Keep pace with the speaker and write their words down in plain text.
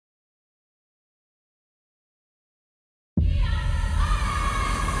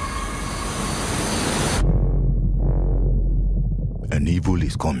evil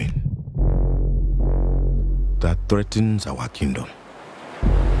is coming that threatens our kingdom,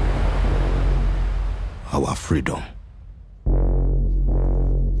 our freedom.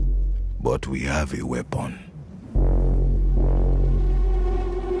 But we have a weapon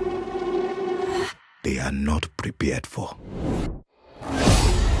they are not prepared for.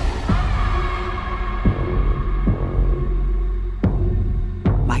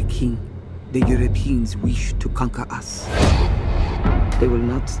 My king, the Europeans wish to conquer us. They will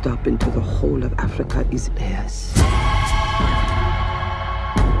not stop until the whole of Africa is theirs.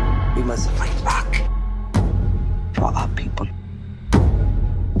 We must fight back for our people.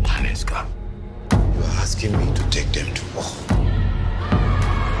 Maneska, you are asking me to take them to war.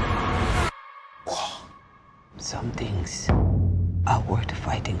 Some things are worth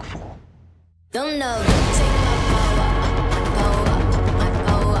fighting for. Don't know, take my power.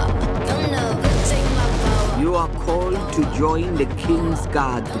 Don't know, take my power. You are called to join the King's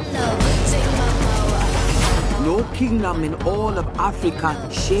Guard. Don't know, take my power. No kingdom in all of Africa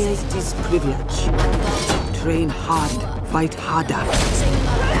shares this privilege. Train hard, fight harder.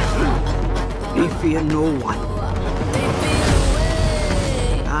 We fear no one.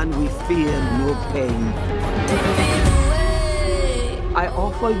 And we fear no pain. I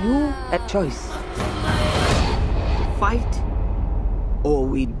offer you a choice. Fight or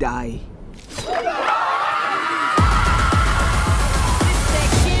we die.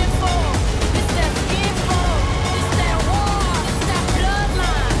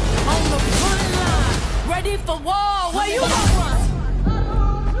 Ready for war, where you going?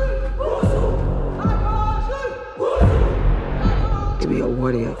 To be a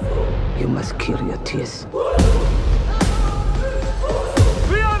warrior, you must kill your tears.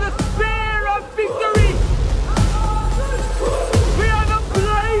 We are the spear of victory! We are the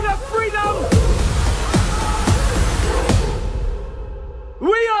blade of freedom!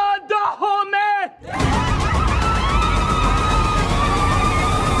 We are Dahomey!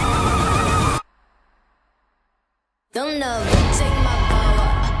 Don't know, take my power.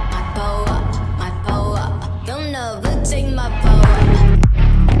 Don't know, take my power.